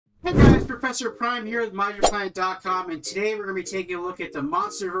Professor Prime here at MajinPlanet.com, and today we're going to be taking a look at the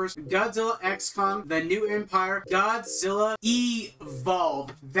MonsterVerse Godzilla X Kong, the New Empire, Godzilla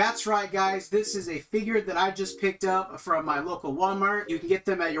Evolved. That's right, guys. This is a figure that I just picked up from my local Walmart. You can get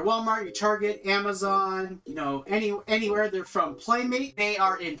them at your Walmart, your Target, Amazon, you know, anywhere. They're from Playmates. They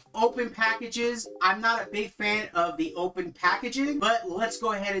are in open packages. I'm not a big fan of the open packaging, but let's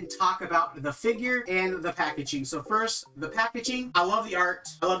go ahead and talk about the figure and the packaging. So first, the packaging. I love the art.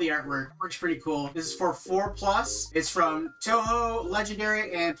 I love the artwork. Works pretty cool. This is for 4+. It's from Toho,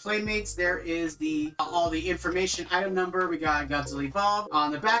 Legendary, and Playmates. There is the all the information item number. We got Godzilla Evolved.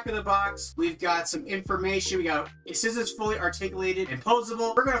 On the back of the box, we've got some information. It says it's fully articulated and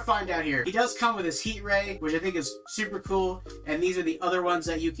posable. We're gonna find out here. He does come with his heat ray, which I think is super cool. And these are the other ones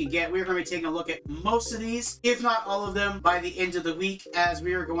that you can get. We're gonna be taking a look at most of these, if not all of them, by the end of the week, as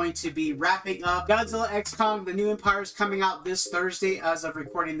we are going to be wrapping up Godzilla X Kong, the New Empire, is coming out this Thursday as of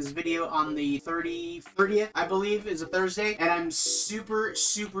recording this video on the 30th, I believe, is a Thursday. And I'm super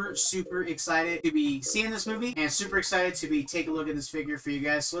excited to be seeing this movie and super excited to be taking a look at this figure for you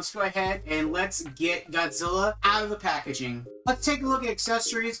guys. So let's go ahead and let's get Godzilla out of the packaging. Let's take a look at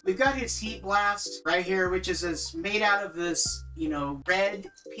accessories. We've got his heat blast right here, which is made out of this, you know, red,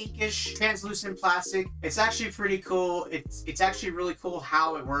 pinkish, translucent plastic. It's actually pretty cool. It's actually really cool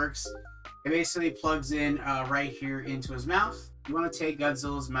how it works. It basically plugs in right here into his mouth. You want to take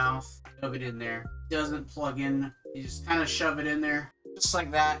Godzilla's mouth, shove it in there. It doesn't plug in. You just kind of shove it in there, just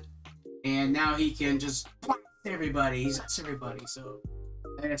like that. And now he can just everybody. He's everybody. So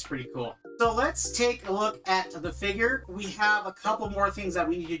I think that's pretty cool. So let's take a look at the figure. We have a couple more things that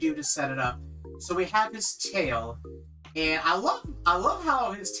we need to do to set it up. So we have his tail. And I love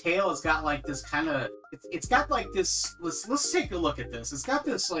how his tail has got like this kind of, it's got like this, let's take a look at this. It's got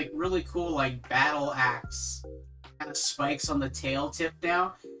this like really cool like battle axe kind of spikes on the tail tip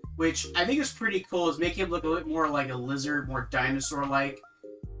now, which I think is pretty cool. It's making him look a bit more like a lizard, more dinosaur-like.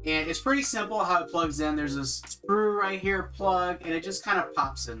 And it's pretty simple how it plugs in. There's this screw right here, plug, and it just kind of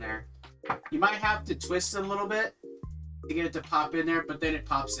pops in there. You might have to twist it a little bit to get it to pop in there, but then it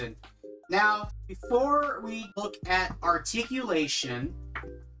pops in. Now, before we look at articulation,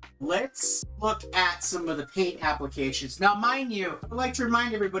 let's look at some of the paint applications. Now, mind you, I'd like to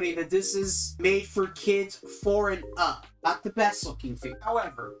remind everybody that this is made for kids 4 and up. Not the best looking figure.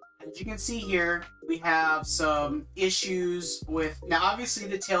 However, as you can see here, we have some issues with... Now, obviously,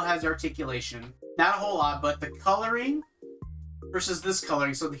 the tail has articulation. Not a whole lot, but the coloring versus this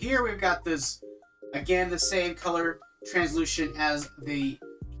coloring. So here we've got this, again, the same color translucent as the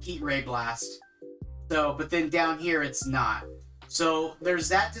heat ray blast. So, but then down here, it's not. So there's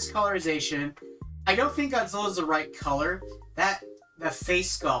that discolorization. I don't think Godzilla's the right color. The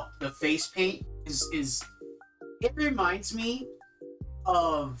face sculpt, the face paint is it reminds me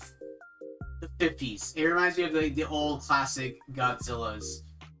of the 50s. It reminds me of the old classic Godzillas,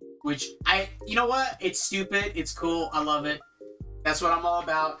 which you know what? It's stupid. It's cool. I love it. That's what I'm all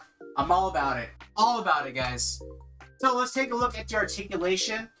about. I'm all about it. All about it, guys. So let's take a look at the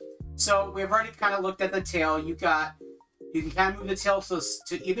articulation. So we've already kind of looked at the tail. You can kind of move the tail to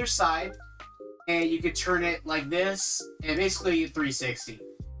either side, and you can turn it like this, and basically 360.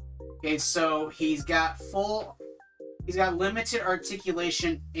 Okay, so he's got limited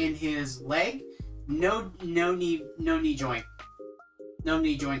articulation in his leg. No knee joint. No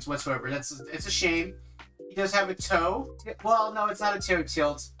knee joints whatsoever. It's a shame. He does have a toe. Well, no, it's not a toe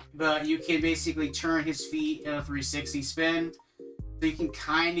tilt, but you can basically turn his feet in a 360 spin. So you can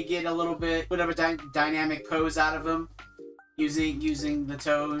kind of get a little bit, whatever dynamic pose out of him using the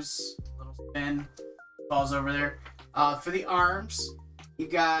toes. Little spin, falls over there. For the arms, you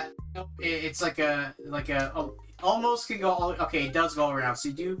got, it's like almost can go, okay, it does go around. So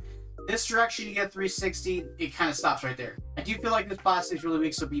you do this direction, you get 360, it kind of stops right there. I do feel like this plastic is really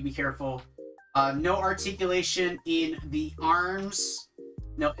weak, so be careful. No articulation in the arms,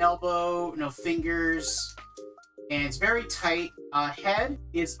 no elbow, no fingers, and it's very tight. Head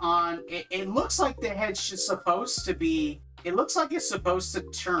is on, it looks like the head's just supposed to be, it looks like it's supposed to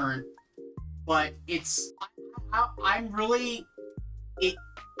turn, but it's, I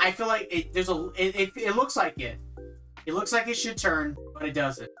feel like it looks like it. It looks like it should turn, but it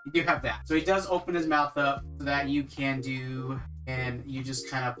doesn't. You do have that. So he does open his mouth up so that you can do, and you just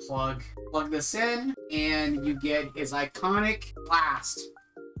kind of plug this in, and you get his iconic blast.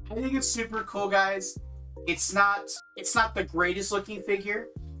 I think it's super cool, guys. It's not the greatest looking figure.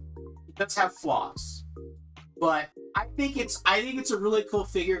 It does have flaws, but I think it's a really cool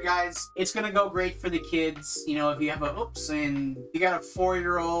figure, guys. It's gonna go great for the kids. You know, if you have and you got a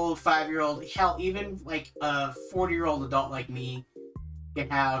 4-year-old, 5-year-old, hell, even like a 40-year-old adult like me, can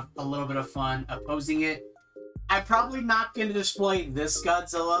have a little bit of fun opposing it. I'm probably not going to display this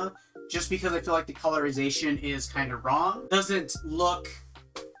Godzilla just because I feel like the colorization is kind of wrong. Doesn't look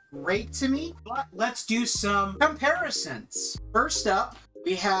great to me, but let's do some comparisons. First up,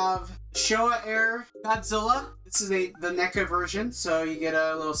 we have Showa Air Godzilla. This is the NECA version, so you get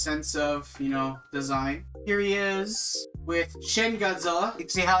a little sense of, you know, design. Here he is with Shin Godzilla. You can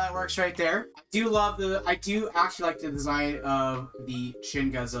see how that works right there. I do actually like the design of the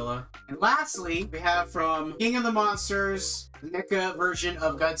Shin Godzilla. And lastly, we have from King of the Monsters, the NECA version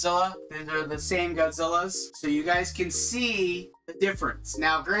of Godzilla. These are the same Godzillas, so you guys can see the difference.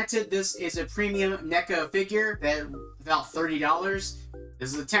 Now, granted, this is a premium NECA figure that about $30.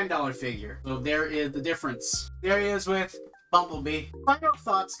 This is a $10 figure. So there is the difference. There he is with Bumblebee. Final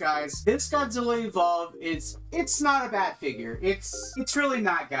thoughts, guys. This Godzilla Evolved it's not a bad figure. It's really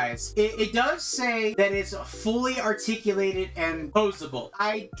not, guys. It does say that it's fully articulated and posable.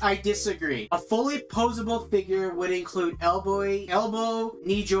 I disagree. A fully posable figure would include elbow,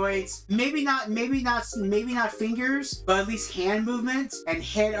 knee joints, maybe not fingers, but at least hand movements and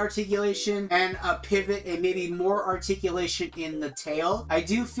head articulation and a pivot and maybe more articulation in the tail. I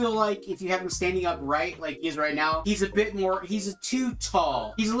do feel like if you have him standing upright like he is right now, he's too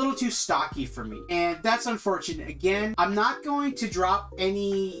tall. He's a little too stocky for me, and that's unfortunate. Again, I'm not going to drop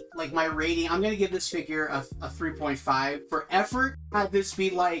any, like, my rating. I'm going to give this figure a 3.5. For effort, have this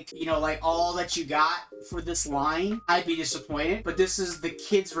be like, you know, like all that you got for this line, I'd be disappointed. But this is the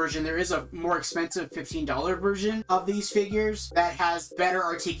kids version. There is a more expensive $15 version of these figures that has better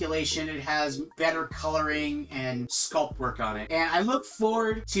articulation. It has better coloring and sculpt work on it. And I look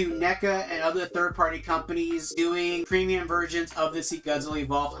forward to NECA and other third-party companies doing premium versions of this Godzilla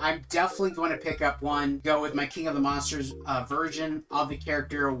Evolved. I'm definitely going to pick up one, go with my King of the Monsters version of the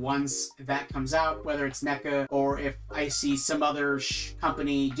character once that comes out, whether it's NECA or if I see some other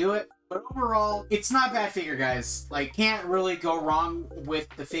company do it. But overall, it's not a bad figure, guys. Like, can't really go wrong with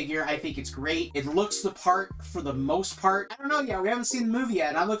the figure. I think it's great. It looks the part for the most part. I don't know yet. We haven't seen the movie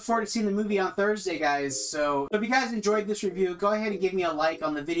yet. I look forward to seeing the movie on Thursday, guys. So if you guys enjoyed this review, go ahead and give me a like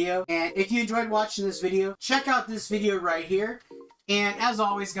on the video. And if you enjoyed watching this video, check out this video right here. And as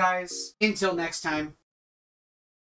always, guys, until next time,